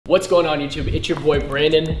What's going on YouTube? It's your boy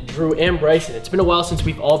Brandon, Drew, and Bryson. It's been a while since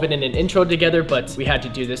we've all been in an intro together, but we had to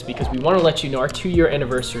do this because we want to let you know our 2-year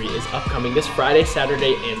anniversary is upcoming this Friday,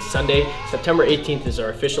 Saturday, and Sunday. September 18th is our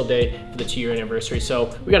official day for the 2-year anniversary,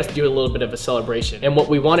 so we got to do a little bit of a celebration. And what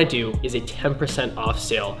we want to do is a 10% off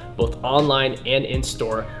sale, both online and in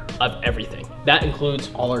store, of everything. That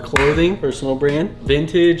includes all our clothing, personal brand,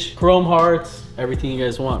 vintage, chrome hearts, everything you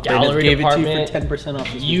guys want. Gallery department, it to you for 10%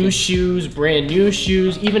 off. Used shoes, brand new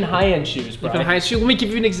shoes, even high-end shoes, bro. Even high-end shoes. Let me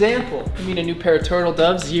give you an example. I mean, a new pair of turtle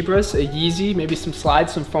doves, zebras, a Yeezy, maybe some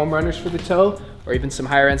slides, some foam runners for the toe, or even some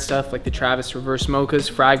higher-end stuff like the Travis reverse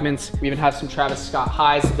mochas, fragments. We even have some Travis Scott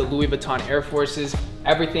highs, the Louis Vuitton Air Forces,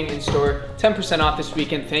 everything in store. 10% off this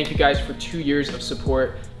weekend. Thank you guys for 2 years of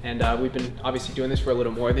support. And we've been obviously doing this for a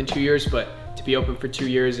little more than 2 years, but to be open for 2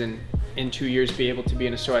 years and in 2 years be able to be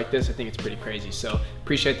in a store like this, I think it's pretty crazy. So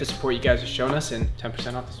appreciate the support you guys have shown us, and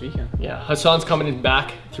 10% off this weekend. Yeah, Hassan's coming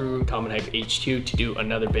back through Common Hype HQ to do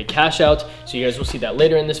another big cash out. So you guys will see that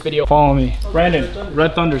later in this video. Follow me. Brandon,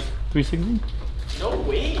 Red Thunder's 360? No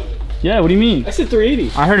way. Yeah, what do you mean? I said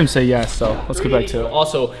 380. I heard him say yes, so let's get back to it.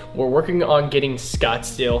 Also, we're working on getting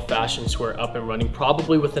Scottsdale Fashion Square up and running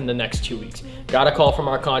probably within the next 2 weeks. Got a call from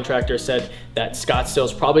our contractor, said that Scottsdale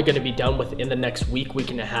is probably gonna be done within the next week, week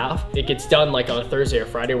and a half. It gets done like on a Thursday or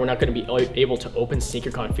Friday. We're not gonna be able to open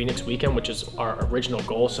SneakerCon Phoenix weekend, which is our original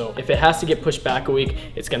goal. So if it has to get pushed back a week,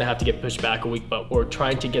 it's gonna have to get pushed back a week, but we're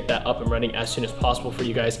trying to get that up and running as soon as possible for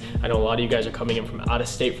you guys. I know a lot of you guys are coming in from out of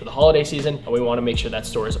state for the holiday season, and we wanna make sure that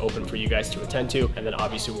store is open for you guys to attend to. And then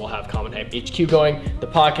obviously we'll have Common Hype HQ going. The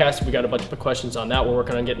podcast, we got a bunch of questions on that. We're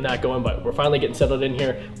working on getting that going, but we're finally getting settled in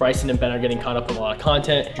here. Bryson and Ben are getting caught up on a lot of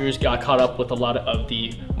content. Drew's got caught up with a lot of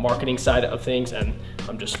the marketing side of things, and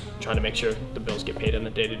I'm just trying to make sure the bills get paid on a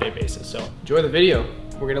day-to-day basis. So Enjoy the video.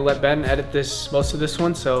 We're gonna let Ben edit most of this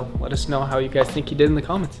one, so let us know how you guys think he did in the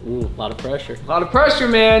comments. ooh, a lot of pressure. A lot of pressure,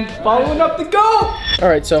 man. Following up the goal. All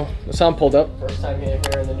right, so Hassan pulled up. First time here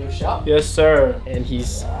in the new shop. Yes, sir. And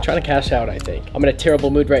he's trying to cash out, I think. I'm in a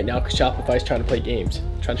terrible mood right now because Shopify's trying to play games,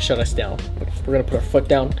 trying to shut us down. We're gonna put our foot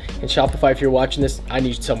down. And Shopify, if you're watching this, I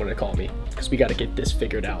need someone to call me because we gotta get this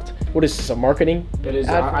figured out. What is this, a marketing? It is.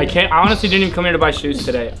 I honestly didn't even come here to buy shoes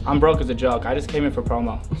today. I'm broke as a joke. I just came in for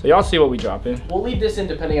promo. So y'all see what we drop in. We'll leave this in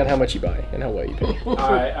depending on how much you buy and how well you pay. All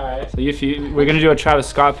right. So we're gonna do a Travis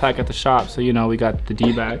Scott pack at the shop. So you know we got the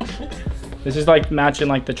D-bags. This is like matching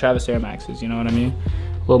like the Travis Air Maxes. You know what I mean?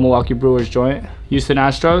 Little Milwaukee Brewers joint. Houston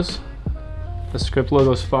Astros. The script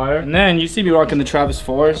logo's fire. And then you see me rocking the Travis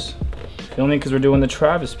 4s. Feel me? Because we're doing the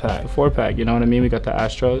Travis pack, the 4-pack, you know what I mean? We got the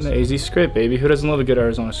Astros, the AZ script, baby. Who doesn't love a good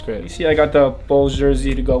Arizona script? You see I got the Bulls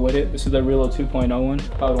jersey to go with it. This is the Realo 2.0 one.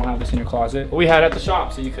 Probably don't have this in your closet. But we had it at the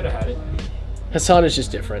shop, so you could have had it. Hassan is just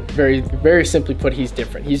different. Very, very simply put, he's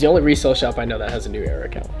different. He's the only resale shop I know that has a New Era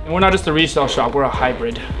account. And we're not just a resale shop, we're a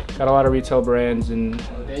hybrid. Got a lot of retail brands and...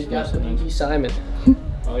 They've got the BG Simon.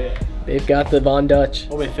 Oh yeah. They've got the Von Dutch.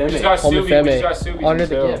 We just got Subi. Under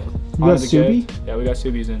the gift. You got Subi? Yeah, we got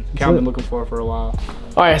Subis in. I've been looking for a while.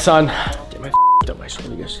 All right, Hassan. Damn, I up my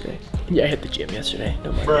shoulder yesterday. Yeah, I hit the gym yesterday.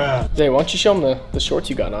 No mind. Bruh. Zay, why don't you show them the shorts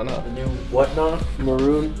you got on, huh? The new what now?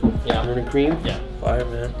 Maroon? Yeah. Maroon and cream? Yeah. Fire,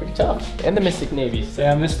 man. Pretty tough. And the Mystic Navies.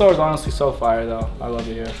 Damn, this store is honestly so fire though. I love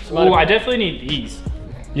it here. Ooh, I definitely need these.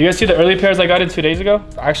 You guys see the early pairs I got in 2 days ago?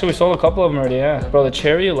 Actually, we sold a couple of them already, yeah. Bro, the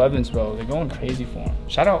Cherry 11s, bro, they're going crazy for them.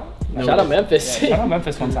 Shout out Memphis. Yeah, shout out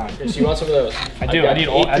Memphis one time. So you want some of those? I do.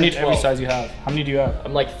 I need every size you have. How many do you have?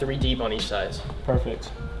 I'm like 3 deep on each size. Perfect.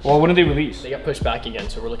 Well, when did they release? They got pushed back again,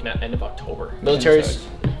 so we're looking at end of October. Militaries.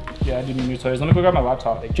 Yeah, I do need militaries. Let me go grab my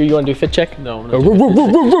laptop. Drew, you want to do a fit check? No.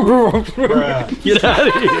 Get out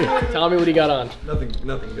of here. Tell me what he got on. Nothing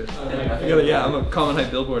good. Yeah, I'm a Common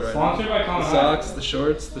Hype billboard right now. Sponsored by Common Hype. Socks, the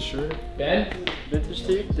shorts, the shirt. Ben? Vintage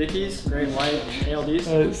tee, Dickies, gray and white,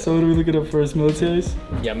 ALDs. So what are we looking up first? Militaries?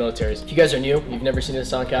 Yeah, militaries. If you guys are new, you've never seen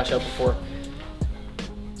this on Cash Out before,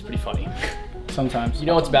 it's pretty funny. Sometimes. You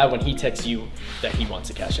know it's bad when he texts you that he wants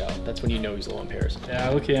to cash out. That's when you know he's low on pairs. Yeah,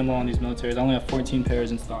 look at him on these militaries. I only have 14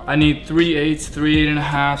 pairs in stock. I need 3 8s, 3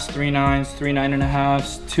 8.5s, 3 9s, 3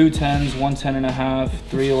 9.5s, 2 10s, 1 10.5,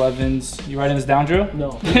 3 11s. You writing this down, Drew?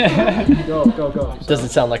 No. Go. Doesn't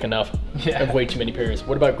sound like enough. Yeah. I have way too many pairs.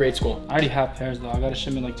 What about grade school? I already have pairs though. I got a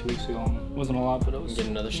shipment like 2 weeks ago. It wasn't a lot, but it I'm was.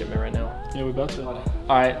 getting another shipment right now. Yeah, we're about to. All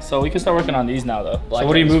right, so we can start working on these now though. Black So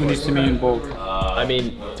what are you Ops moving for these to me in bulk? I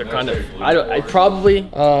mean, they're kind of, I probably,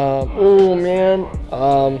 oh man,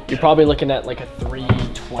 you're probably looking at like a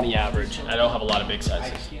 320 320 average. I don't have a lot of big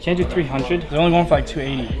sizes. Can't do 300? They're only going for like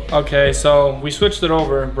 280. Okay, so we switched it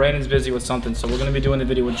over. Brandon's busy with something, so we're gonna be doing the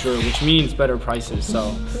video with Drew, which means better prices.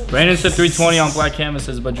 So Brandon said 320 on black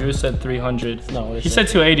canvases, but Drew said 300. No, he said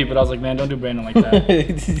 280, but I was like, man, don't do Brandon like that.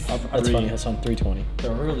 That's funny. That's on 320.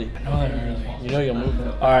 They're early. I know they're early. You know you'll move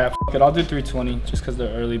them. All right, f it. I'll do 320 just because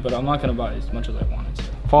they're early, but I'm not gonna buy as much as I wanted to.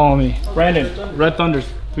 Follow me. Brandon, Red Thunders,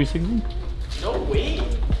 360? No way.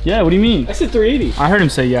 Yeah, what do you mean? I said 380. I heard him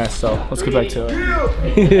say yes, so let's get back to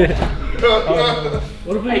it.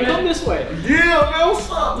 What if hey, come this way. Yeah, man, what's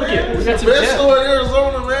up, Look man? at, we got some Best gems. store in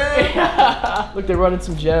Arizona, man. Look, they're running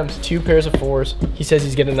some gems. 2 pairs of 4s. He says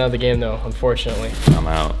he's getting out of the game though, unfortunately. I'm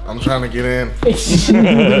out. I'm trying to get in.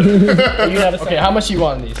 Okay, how much do you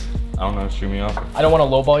want on these? I don't know, shoot me off. I don't want to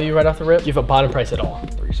lowball you right off the rip. You have a bottom price at all.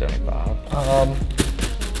 375.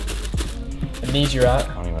 And these you're at.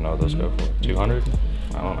 I don't even know what those go for. 200?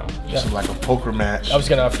 I don't know. This is like a poker match. I was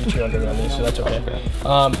gonna offer you 200 on these, so that's okay.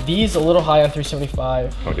 These a little high on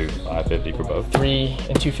 375. I'll do 550 for both. 3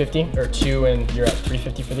 and 250, or 2 and you're at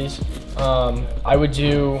 350 for these. I would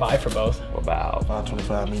do 5 for both. What about?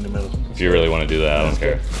 525, me in the middle. If you really want to do that, I don't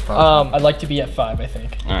care. I'd like to be at 5, I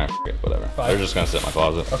think. Alright, whatever. They're just gonna sit in my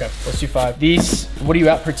closet. Okay, let's do 5. These, what are you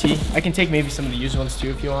at per tee? I can take maybe some of the used ones too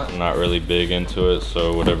if you want. I'm not really big into it,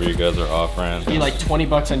 so whatever you guys are offering. Be like 20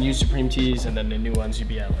 bucks on used Supreme tees, and then the new ones you'd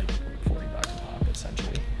be at like 40 bucks a pop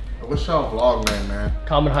essentially. What's y'all vlog name, man?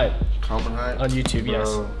 Common Hype Common Height? on YouTube, yes.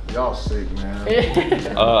 Bro, y'all sick,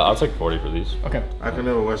 man. I'll take 40 for these. Okay. I can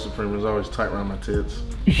never wear Supreme. It's always tight around my tits.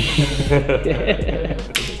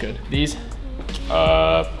 Good. These?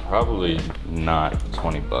 Probably not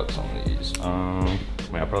 20 bucks on these. I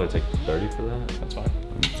mean, I'll probably take 30 for that. That's fine.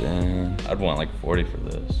 And then I'd want like 40 for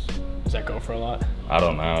this. Does that go for a lot? I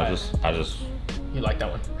don't know. I just. You like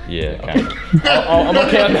that one? Yeah, kind of. I'm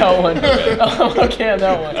okay on that one. I'm okay on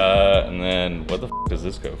that one. And then what the f does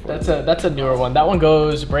this go for? That's a newer one. That one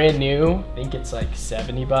goes brand new. I think it's like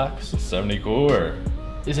 70 bucks. 70 cool or?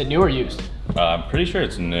 Is it new or used? I'm pretty sure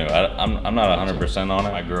it's new. I'm not 100% on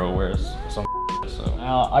it. My girl wears some so.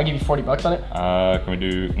 I'll give you 40 bucks on it. Can we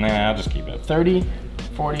do? Nah, I'll just keep it. 30,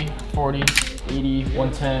 40, 40, 80,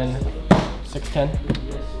 110, 610.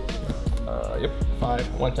 Yep.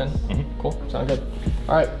 5, 110. Cool. Sound good.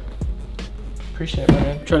 All right. Appreciate it,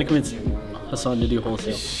 man. I'm trying to convince Hassan to do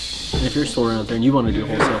wholesale. And if you're a store out there and you want to do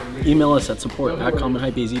wholesale, email us at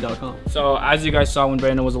support@commonhypeaz.com. So as you guys saw when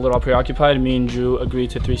Brandon was a little preoccupied, me and Drew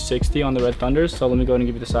agreed to 360 on the Red Thunders. So let me go ahead and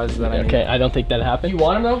give you the sizes that I need. Okay, I don't think that happened. You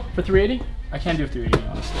want them though for 380? I can't do 380,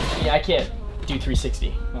 honestly. Yeah, I can't do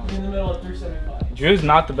 360. No. In the middle of 375. Drew's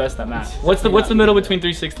not the best at math. What's the middle between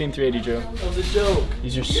 360 and 380, Drew? That was a joke.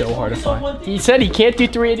 These are so hard to find. He said he can't do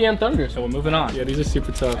 380 on Thunders. So we're moving on. Yeah, these are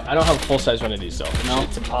super tough. I don't have a full size one of these though. No?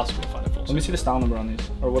 It's impossible to find a full Let size. me see the style number on these.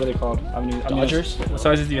 Or what are they called? Dodgers? What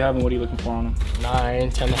sizes do you have and what are you looking for on them? 9,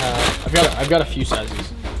 10 and a half. I've got a few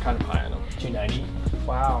sizes. I'm kind of high on them. 290.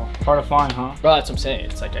 Wow. Hard to find, huh? Bro, that's what I'm saying.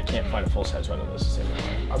 It's like I can't find a full size one of those the same way.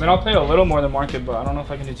 I mean, I'll pay a little more than market, but I don't know if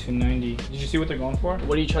I can do 290. Did you see what they're going for?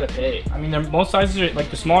 What are you trying to pay? I mean, most sizes are, like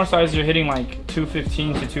the smaller sizes are hitting like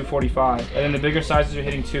 215 to 245. And then the bigger sizes are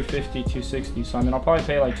hitting 250, 260. So I mean, I'll probably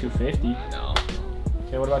pay like 250. No.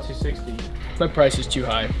 Okay, what about 260? My price is too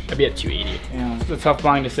high. I'd be at 280. Yeah, it's a tough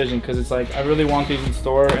buying decision because it's like, I really want these in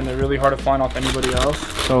store and they're really hard to find off anybody else.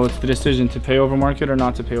 So it's the decision to pay over market or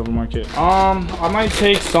not to pay over market. I might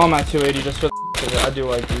take some at 280 just for because I do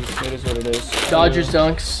like these. It is what it is. Dodgers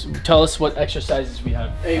dunks. Tell us what extra sizes we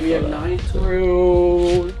have. Hey, we have 9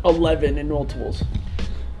 through 11 in multiples.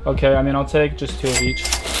 Okay, I mean, I'll take just 2 of each.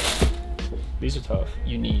 These are tough.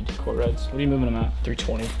 You need Court Reds. What are you moving them at?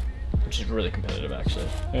 320, which is really competitive actually.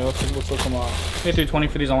 Yeah, let's look them up. Pay 320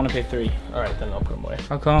 for these. I want to pay 3. All right, then I'll put them away.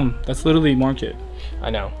 How come? That's literally market. I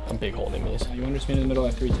know. I'm big holding these. You want to just meet in the middle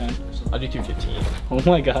at 310? I'll do 215. Oh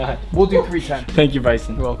my god. We'll do 310. Thank you,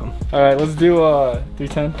 Bryson. You're welcome. All right, let's do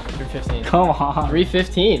 310. 315. Come on.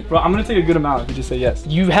 315. Bro, I'm gonna take a good amount if you just say yes.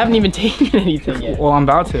 You haven't even taken anything yet. Well, I'm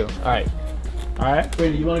about to. All right. All right.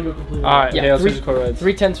 Wait, you want to go completely? All right. Yeah, Yeah, let's do Court Reds.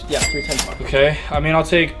 310s. Yeah, 310s. Fine. Okay. I mean, I'll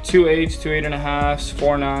take 2 8s, 2 8.5s,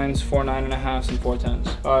 4 9s, 4 9.5s, and 4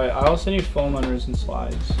 10s. All right. I also need foam runners and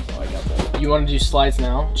slides. So I got that. You want to do slides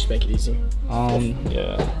now? Just make it easy.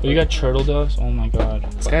 Yeah. You got turtle doves? Oh my god.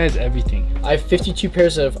 This guy has everything. I have 52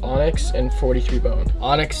 pairs of Onyx and 43 bone.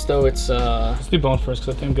 Onyx though, it's Let's do bone first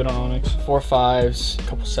because I think I'm good on Onyx. 4 5s, a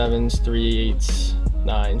couple 7s, 3 8s,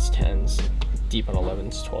 9s, 10s, deep on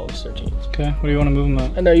 11s, 12s, 13s. Okay. What do you want to move them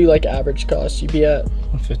at? I know you like average cost. You'd be at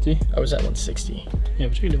 150? I was at 160. Yeah,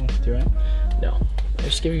 but you can do 150, right? No. I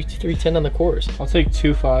just give you 310 on the cores. I'll take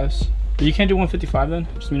 2 5s. You can't do 155 then?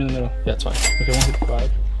 Just meet in the middle. Yeah, that's fine. Okay,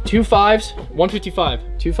 155. 2 5s, 155.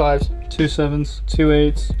 2 5s. 2 7s, 2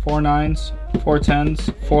 8s, 4 9s, 4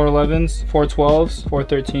 10s, 4 11s, 4 12s, 4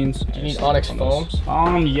 13s. Do you need Onyx foams?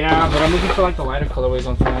 Yeah, but I'm looking for like the lighter colorways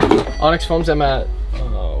on foam. Onyx foams, I'm at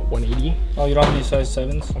 180. Oh, you don't have any size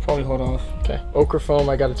 7s? I'll probably hold off. Okay. Ochre foam,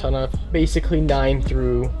 I got a ton of. Basically 9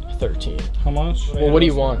 through 13. How much? Well, what do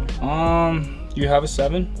you want? You have a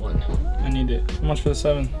 7? 1. I need it. How much for the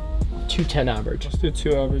 7? 210 average. Let's do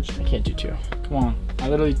 2 average. I can't do 2. Come on. I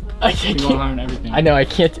literally I be can't. going higher than everything. I know, I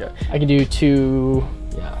can't do. I can do 2.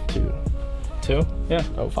 Yeah, 2. 2? Yeah.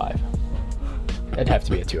 05. It'd have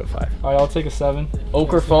to be a 205. Alright, I'll take a 7.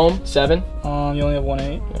 Ochre foam, 7. You only have 1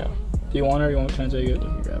 8. Yeah. Do you want it or you want? Can I take it? You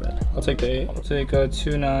can grab it. I'll take the 8. I'll take 2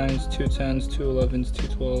 9s, 2 10s, 2 11s, 2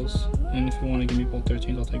 12s. And if you want to give me both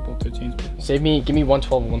 13s, I'll take both 13s. Give me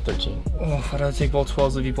 112 and 113. Oh, if I'd rather take both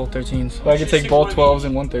 12s, leave you both 13s. But I could take both 12s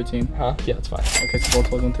and 113. Huh? Yeah, that's fine. Okay, so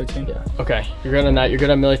both 12s and 113? Yeah. Okay. You're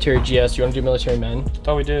gonna military GS. You wanna do military men?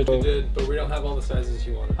 Thought we did. We did, but we don't have all the sizes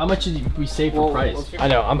you want. How much did we save for price? I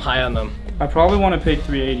know, I'm high on them. I probably want to pay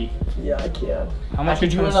 380. Yeah, I can. How much I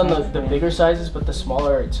could you do it trying on to save? the bigger sizes, but the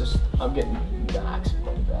smaller, it's just, I'm getting max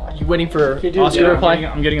money back. You waiting for Oscar to Yeah, reply?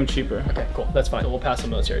 I'm getting them cheaper. Okay, cool. That's fine. So we'll pass the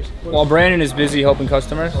militaries. While Brandon is busy helping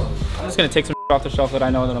customers, I'm just gonna take some off the shelf that I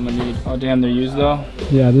know that I'm gonna need. Oh damn, they're used though.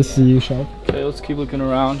 Yeah, this is a used shop. Okay, let's keep looking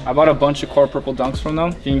around. I bought a bunch of core purple dunks from them.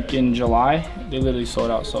 I think in July. They literally sold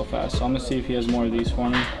out so fast. So I'm gonna see if he has more of these for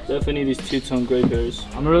me. Definitely need these two-tone gray pairs.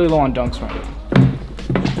 I'm really low on dunks right now.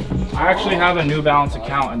 I actually have a New Balance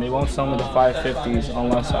account and they won't sell me the 550s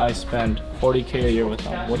unless I spend 40K a year with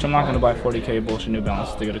them, which I'm not gonna buy 40K bullshit New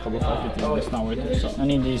Balance to get a couple 550s. It's not worth it. So I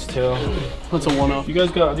need these two. What's a one-off? You guys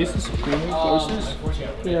got, are these the Supreme Forces?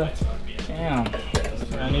 Yeah. Damn.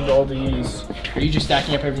 I need all these. Are you just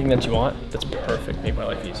stacking up everything that you want? That's perfect. Make my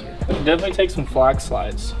life easier. I can definitely take some flag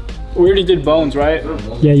slides. We already did bones, right?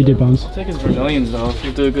 Yeah, you did bones. I'll take his vermilions though. If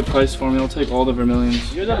you do a good price for me, I'll take all the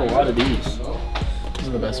vermilions. You guys have a lot of these. These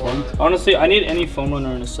are the best ones. Honestly, I need any foam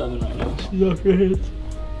runner in a 7 right now.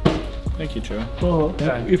 Thank you, True. Oh,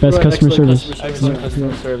 Okay. best customer service. Excellent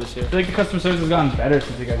customer service here. I feel like the customer service has gotten better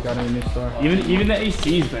since you guys got in the new store. Even the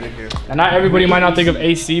AC is better here. And not everybody might not think of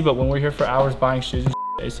AC, but when we're here for hours buying shoes,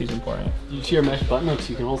 AC is important. You see your mesh button hooks,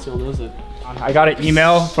 you can wholesale those at. I got an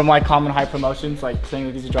email from like Common High Promotions like saying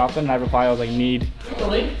that these are dropping, and I replied, I was like, need.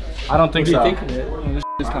 Really? I don't think so. What do you think of it?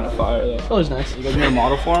 This is kind of fire though. Oh, it's nice. You guys need a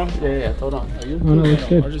model for them? Yeah, hold on. Are you? Oh no, it's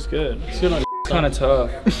good. Ours is good. It's good on. It's kind of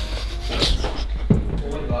tough.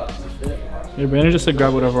 Yeah, Brandon just said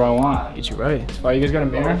grab whatever I want. Get you right. Oh, you guys got a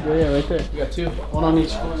mirror? Yeah, right there. You got 2. One on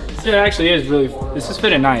each corner. This actually is really, this is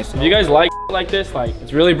fitting nice. If you guys like this, like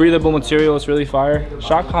it's really breathable material, it's really fire.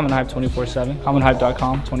 Shop Common Hype 24/7,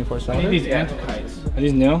 commonhype.com 24/7. I need these Antikites. Are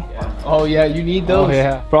these new? Oh yeah, you need those. Oh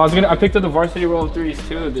yeah. Bro, I picked up the Varsity Roll 3s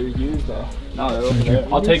too. They're used though. No, they're over there.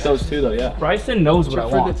 I'll take those too though, yeah. Bryson knows what I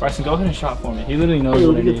want. Bryson, go ahead and shop for me. He literally knows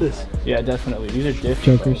what I need. This. Yeah, definitely. These are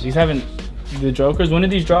different. Jokers. These haven't, the Jokers, when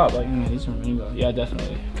did these drop? Like, these are rainbow. Yeah,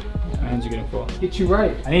 definitely. My hands are getting full. Get you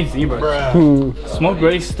right. I need zebras. Smoke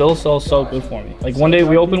Gray still sells so good for me. Like one day,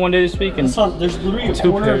 we opened one day this week and There's literally a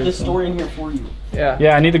corner of this store in here for you. Yeah.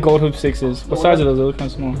 yeah, I need the gold hoop 6s. What size are those? They look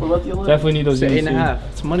kind of small. What about the 11? Definitely need those. It's Yeezy. 8.5.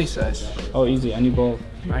 It's money size. Oh, easy. I need both.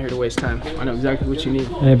 I'm not here to waste time. I know exactly what you need.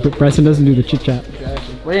 Hey, Bryson doesn't do the chit chat.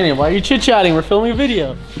 Brandon, why are you chit-chatting? We're filming a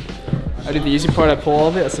video. I do the easy part, I pull all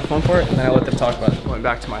of it, that's the fun part, and then I let them talk about it. Going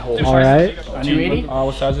back to my hole. All right. I need 280?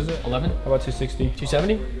 what size is it? 11. How about 260?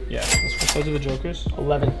 270. Yeah. What size are the Jokers?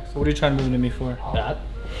 11. So what are you trying to move into me for? That.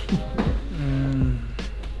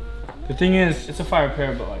 The thing is, it's a fire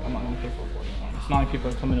pair, but like I'm not gonna pay for 40. It's not like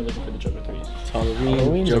people are coming in looking for the Joker 3s.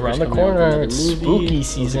 Halloween's Joker's around the coming out with corner. another It's movie. spooky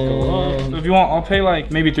season. So if you want, I'll pay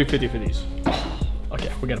like maybe 350 for these.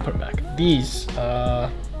 Okay, we gotta put them back. These,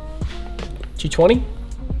 220.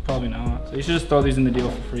 Probably not. So you should just throw these in the deal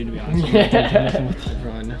for free, to be honest.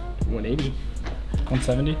 Run 180.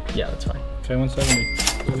 170? Yeah, that's fine. Okay,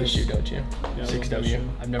 170. You have a shoe, don't you? Yeah, 6W.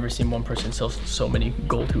 I've never seen one person sell so many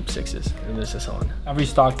gold hoop 6s. And this is on I've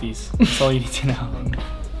restocked these. That's all you need to know.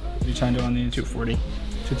 What are you trying to do on these? 240.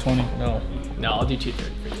 220. No, I'll do 230 for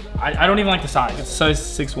you. I don't even like the size. It's a size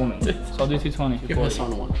 6 woman. So I'll do 220. Give us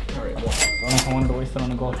on one. All right, I don't know if I wanted to waste it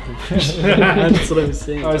on a golf hoop. That's what I was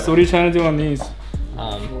saying. Alright, so what are you trying to do on these?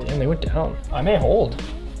 damn, they went down. I may hold.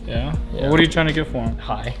 Yeah? Yeah. What are you trying to get for them?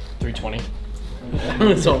 High, 320.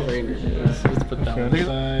 It's all Rangers. Let's put that one.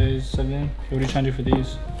 Size 7. What are you trying to do for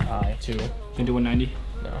these? High, 2. Can you do 190?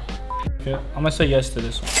 No. Okay, I'm gonna say yes to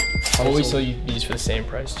this one. Always sell you these for the same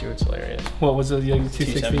price too. It's hilarious. What was it? Like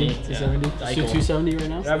 260? 270. Let's do 270 right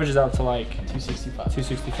now. It averages out to like 265.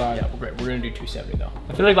 265. Yeah, we're gonna do 270 though.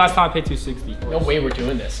 I feel like last time I paid 260. No way we're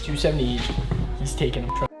doing this. 270 each. He's taking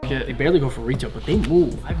them. Yeah. They barely go for retail, but they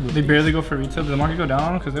move. They barely go for retail. Did the market go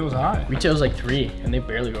down because it was high? Retail's like 3, and they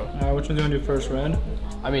barely go. Which one do you want to do first, red?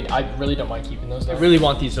 I mean, I really don't mind keeping those. I really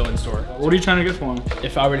want these though in store. What are you trying to get for them?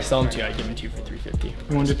 If I were to sell them to you, I'd give them to you for 350.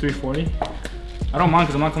 You want to do 340? I don't mind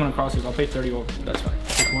because I'm not coming across these. I'll pay 30 over. That's fine.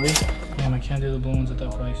 340? Damn, I can't do the blue ones at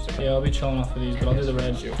that price. Yeah, I'll be chilling off of these, but I'll do the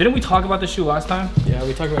red. Didn't we talk about the shoe last time? Yeah,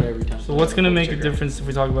 we talk about it every time. So what's gonna make a difference if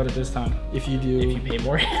we talk about it this time? If you pay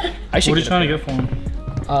more. I should. What are you trying to get for them?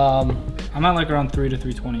 I'm at like around 3 to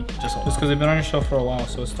 320. Just because they've been on your shelf for a while,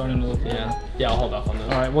 so it's starting to look. Yeah, I'll hold off on those.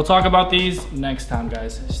 All right, we'll talk about these next time,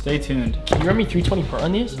 guys. Stay tuned. Can you run me 320 per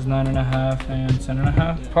on these? This is 9.5 and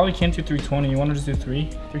 10.5. Probably can't do 320. You want to just do 3?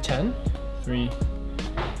 310? 3.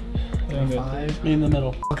 5. Me in the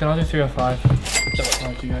middle. Okay, I'll do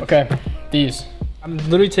 305. Okay, these. I'm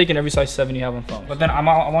literally taking every size 7 you have on phone. But then I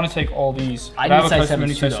want to take all these. I But need have a size customer 7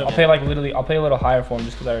 who says- too, though. I'll pay like literally, I'll pay a little higher for them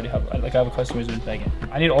just because I already have, I have a customer who's been begging.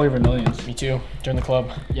 I need all your Vermilions. Me too. Join the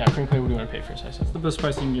club. Yeah, Cream Clay, what do you want to pay for a size 7? What's the best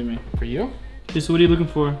price you can give me? For you? Okay, so what are you looking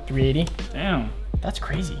for? 380. Damn. That's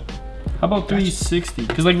crazy. How about 360?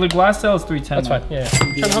 Because like the glass sale is 310. That's fine. Yeah. I'm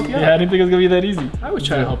trying to help you out. Yeah, I didn't think it was gonna be that easy. I was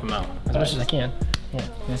trying to help him out as much as I can. Yeah.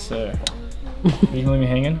 Yes, sir. You gonna leave me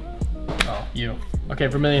hanging? Oh, you. Okay,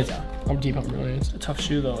 Vermilions out. I'm deep on Vermilions. It's a tough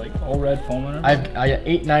shoe though, like all red foam runner. I got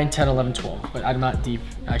 8, 9, 10, 11, 12, but I'm not deep.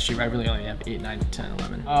 Actually, I really only have 8, 9, 10,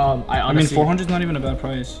 11. I mean, 400 is not even a bad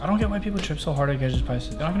price. I don't get why people trip so hard at guys'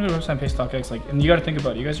 prices. They're not gonna go to the website and pay StockX. Like, and you gotta think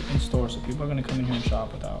about it. You guys are in store, so people are gonna come in here and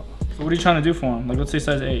shop without. So what are you trying to do for them? Like, let's say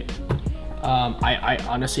size 8. I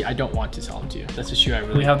honestly, I don't want to sell them to you. That's a shoe I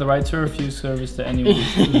really. We have the right to refuse service to anyone.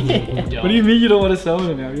 What What do you mean you don't want to sell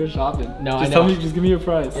them now? You're shopping. No, just I tell know. me. Just give me your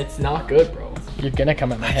price. It's not good, bro. You're gonna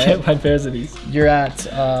come at my I head. can't find pairs of these. You're at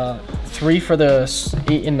 3 for the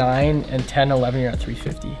 8 and 9, and 10, 11. You're at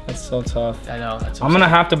 350. That's so tough. I know. That's. I'm gonna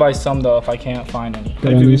have to buy some though if I can't find any.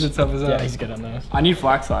 Good on Dude, these. these are tough as Yeah, that. he's good on those. I need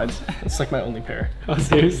flax sides. It's like my only pair. Oh,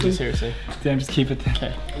 seriously? Seriously. Damn, just keep it there.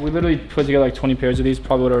 Okay. We literally put together like 20 pairs of these.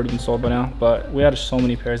 Probably would have already been sold by now, but we had so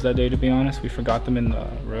many pairs that day, to be honest. We forgot them in the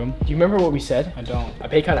room. Do you remember what we said? I don't. I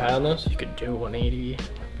pay kind of high on those. You could do 180.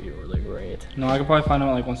 Be really great. No, I could probably find them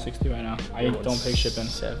at like 160 right now. I don't pay shipping.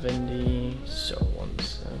 70. So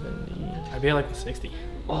 170. I'd be at like 160.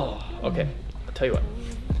 Oh, okay. I'll tell you what.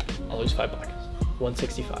 I'll lose $5.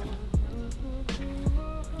 165.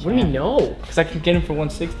 What do you mean no? Because I can get them for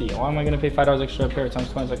 160. Why am I gonna pay $5 extra a pair? Times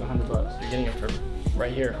 20 is like $100. You're getting it for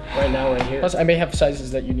right here, right now, right here. Plus, I may have sizes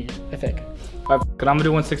that you need. I think. I'm gonna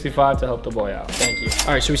do 165 to help the boy out. Thank you.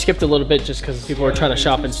 All right, so we skipped a little bit just because people were trying to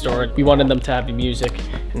shop in store. We wanted them to have the music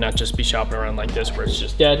and not just be shopping around like this where it's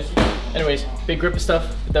just dead. Anyways, big grip of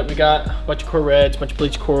stuff that we got. A bunch of core reds, bunch of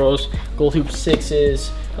bleach corals, gold hoop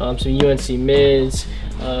 6s, some UNC mids,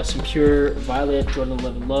 some pure violet Jordan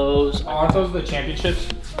 11 lows. Oh, aren't those the championships?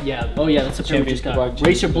 Yeah. Oh yeah, that's the pair we just Championship got.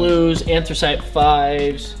 Racer blues, anthracite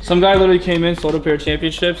 5s. Some guy literally came in, sold a pair of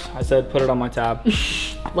championships. I said, put it on my tab.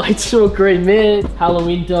 Light smoke gray mid,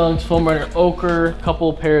 Halloween dunks, foam runner ochre,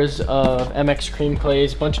 couple pairs of MX cream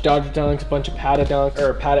clays, bunch of Dodger dunks, bunch of Pata dunks,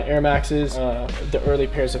 or Pata Air Maxes, the early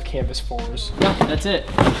pairs of Canvas 4s. Yeah, that's it.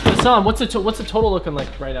 Hassan, what's the total looking like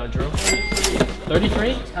right now, Drew?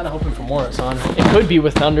 33? Kind of hoping for more, Hassan. It could be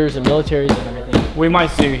with Thunders and militaries and everything. We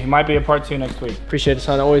might see. It might be a part 2 next week. Appreciate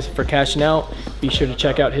Hassan always for cashing out. Be sure to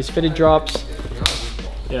check out his fitted drops.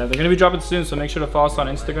 Yeah, they're gonna be dropping soon, so make sure to follow us on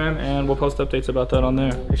Instagram and we'll post updates about that on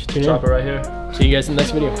there. Tune in. Drop it right here. See you guys in the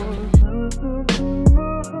next video.